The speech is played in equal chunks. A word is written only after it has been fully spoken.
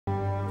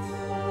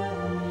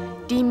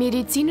Die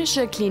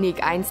medizinische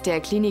Klinik 1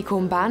 der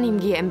Klinikum Barnim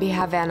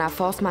GmbH Werner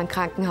Forßmann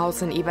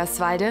Krankenhaus in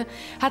Eberswalde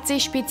hat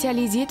sich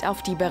spezialisiert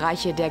auf die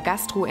Bereiche der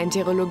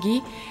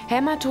Gastroenterologie,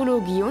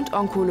 Hämatologie und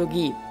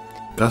Onkologie.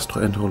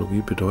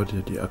 Gastroenterologie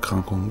bedeutet die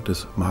Erkrankung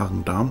des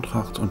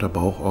Magen-Darm-Trakts und der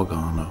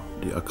Bauchorgane.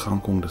 Die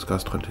Erkrankungen des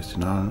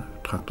gastrointestinalen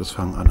Traktes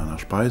fangen an der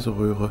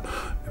Speiseröhre,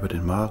 über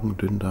den Magen,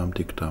 Dünndarm,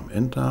 Dickdarm,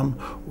 Enddarm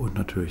und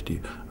natürlich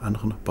die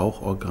anderen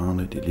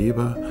Bauchorgane, die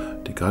Leber,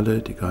 die Galle,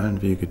 die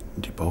Gallenwege,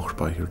 die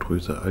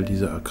Bauchspeicheldrüse. All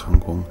diese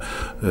Erkrankungen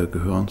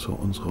gehören zu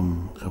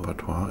unserem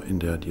Repertoire in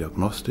der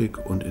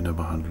Diagnostik und in der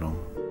Behandlung.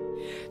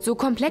 So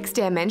komplex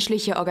der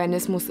menschliche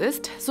Organismus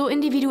ist, so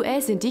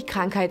individuell sind die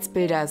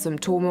Krankheitsbilder,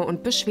 Symptome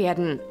und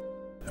Beschwerden.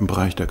 Im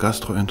Bereich der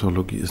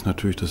Gastroenterologie ist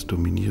natürlich das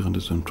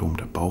dominierende Symptom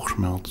der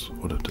Bauchschmerz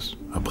oder das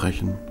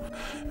Erbrechen.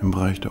 Im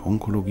Bereich der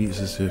Onkologie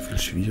ist es sehr viel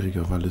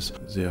schwieriger, weil es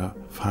sehr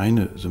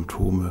feine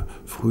Symptome,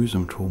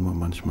 Frühsymptome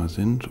manchmal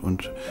sind.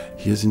 Und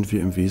hier sind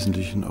wir im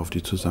Wesentlichen auf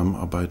die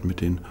Zusammenarbeit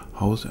mit den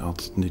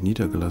Hausärzten, den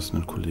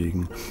niedergelassenen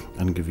Kollegen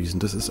angewiesen.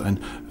 Das ist ein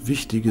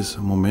wichtiges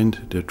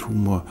Moment der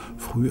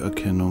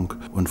Tumorfrüherkennung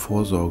und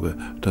Vorsorge,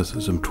 dass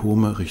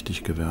Symptome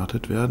richtig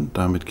gewertet werden.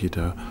 Damit geht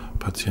der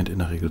Patient in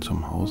der Regel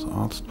zum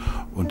Hausarzt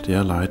und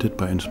der leitet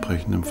bei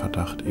entsprechendem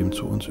Verdacht eben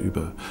zu uns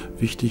über.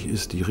 Wichtig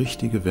ist die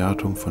richtige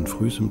Wertung von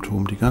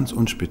Frühsymptomen, die ganz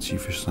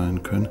unspezifisch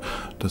sein können,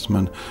 dass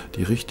man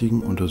die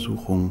richtigen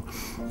Untersuchungen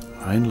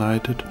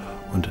einleitet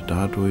und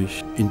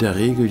dadurch in der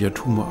Regel ja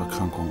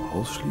Tumorerkrankungen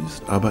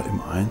ausschließt, aber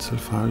im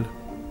Einzelfall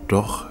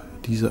doch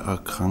diese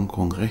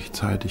Erkrankung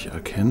rechtzeitig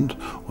erkennt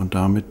und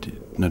damit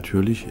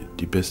natürlich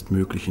die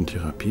bestmöglichen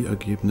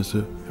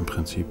Therapieergebnisse, im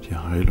Prinzip die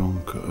Heilung,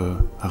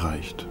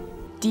 erreicht.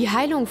 Die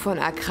Heilung von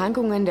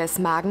Erkrankungen des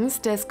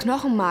Magens, des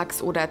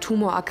Knochenmarks oder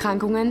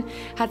Tumorerkrankungen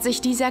hat sich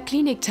dieser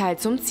Klinikteil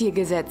zum Ziel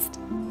gesetzt.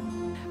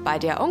 Bei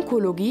der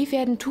Onkologie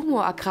werden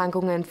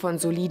Tumorerkrankungen von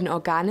soliden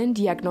Organen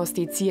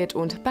diagnostiziert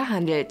und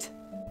behandelt.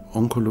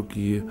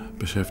 Onkologie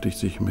beschäftigt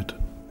sich mit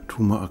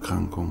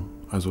Tumorerkrankungen,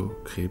 also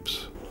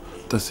Krebs.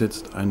 Das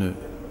setzt eine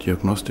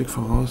Diagnostik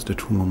voraus. Der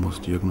Tumor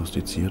muss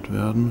diagnostiziert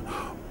werden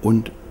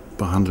und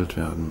behandelt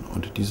werden.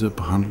 Und diese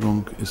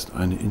Behandlung ist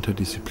eine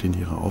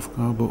interdisziplinäre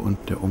Aufgabe und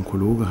der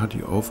Onkologe hat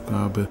die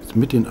Aufgabe,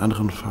 mit den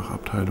anderen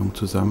Fachabteilungen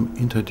zusammen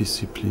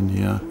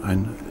interdisziplinär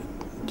ein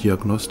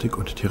Diagnostik-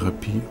 und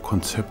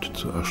Therapiekonzept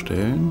zu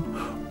erstellen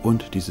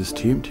und die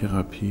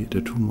Systemtherapie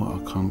der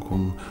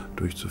Tumorerkrankungen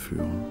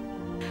durchzuführen.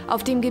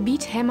 Auf dem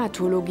Gebiet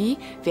Hämatologie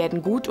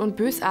werden gut- und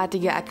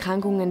bösartige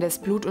Erkrankungen des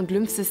Blut- und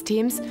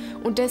Lymphsystems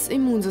und des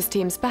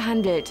Immunsystems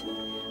behandelt.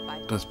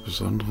 Das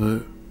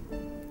Besondere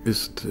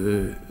ist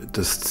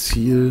das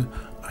Ziel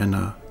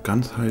einer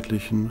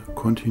ganzheitlichen,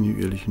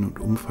 kontinuierlichen und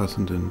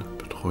umfassenden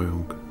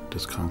Betreuung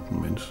des kranken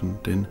Menschen.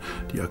 Denn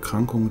die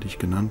Erkrankung, die ich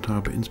genannt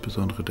habe,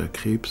 insbesondere der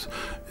Krebs,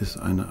 ist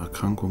eine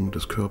Erkrankung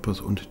des Körpers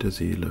und der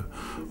Seele.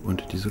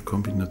 Und diese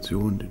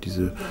Kombination,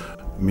 diese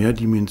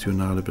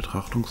mehrdimensionale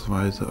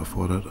Betrachtungsweise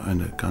erfordert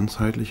eine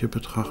ganzheitliche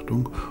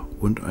Betrachtung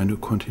und eine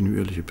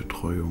kontinuierliche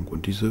Betreuung.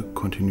 Und diese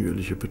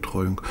kontinuierliche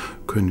Betreuung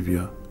können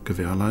wir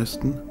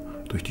gewährleisten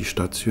durch die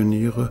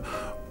stationäre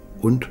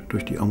und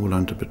durch die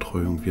ambulante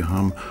Betreuung. Wir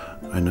haben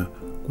eine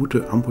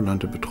gute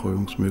ambulante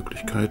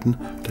Betreuungsmöglichkeiten.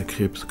 Der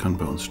Krebs kann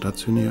bei uns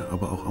stationär,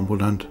 aber auch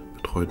ambulant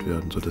betreut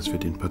werden, sodass wir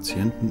den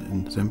Patienten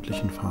in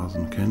sämtlichen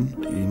Phasen kennen,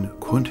 ihn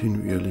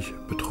kontinuierlich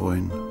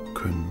betreuen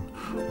können.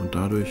 Und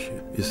dadurch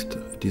ist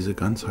diese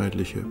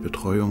ganzheitliche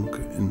Betreuung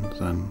in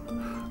seinen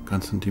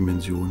ganzen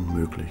Dimensionen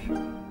möglich.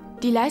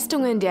 Die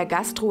Leistungen der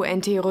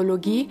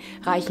Gastroenterologie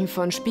reichen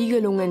von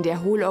Spiegelungen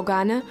der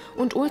Hohlorgane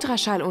und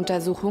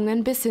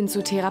Ultraschalluntersuchungen bis hin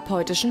zu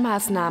therapeutischen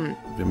Maßnahmen.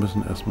 Wir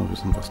müssen erstmal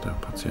wissen, was der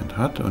Patient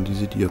hat, und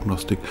diese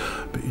Diagnostik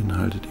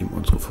beinhaltet eben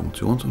unsere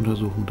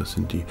Funktionsuntersuchungen. Das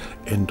sind die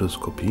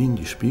Endoskopien,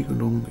 die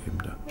Spiegelungen eben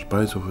der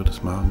Speiseröhre,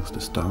 des Magens,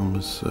 des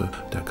Darmes,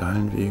 der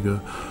Gallenwege,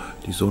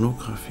 die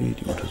Sonographie,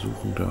 die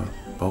Untersuchung der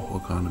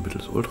Bauchorgane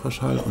mittels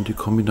Ultraschall und die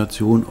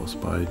Kombination aus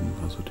beiden,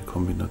 also die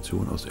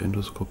Kombination aus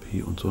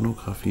Endoskopie und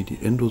Sonographie, die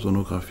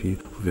Endosonographie,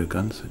 wo wir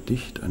ganz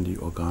dicht an die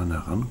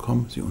Organe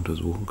herankommen, sie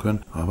untersuchen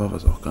können, aber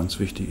was auch ganz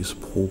wichtig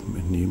ist, Proben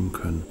entnehmen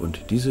können.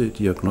 Und diese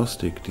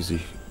Diagnostik, die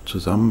sich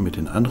zusammen mit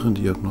den anderen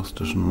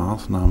diagnostischen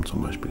Maßnahmen,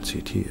 zum Beispiel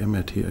CT,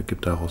 MRT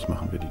ergibt, daraus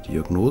machen wir die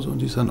Diagnose und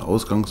die ist ein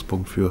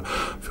Ausgangspunkt für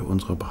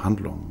unsere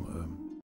Behandlung.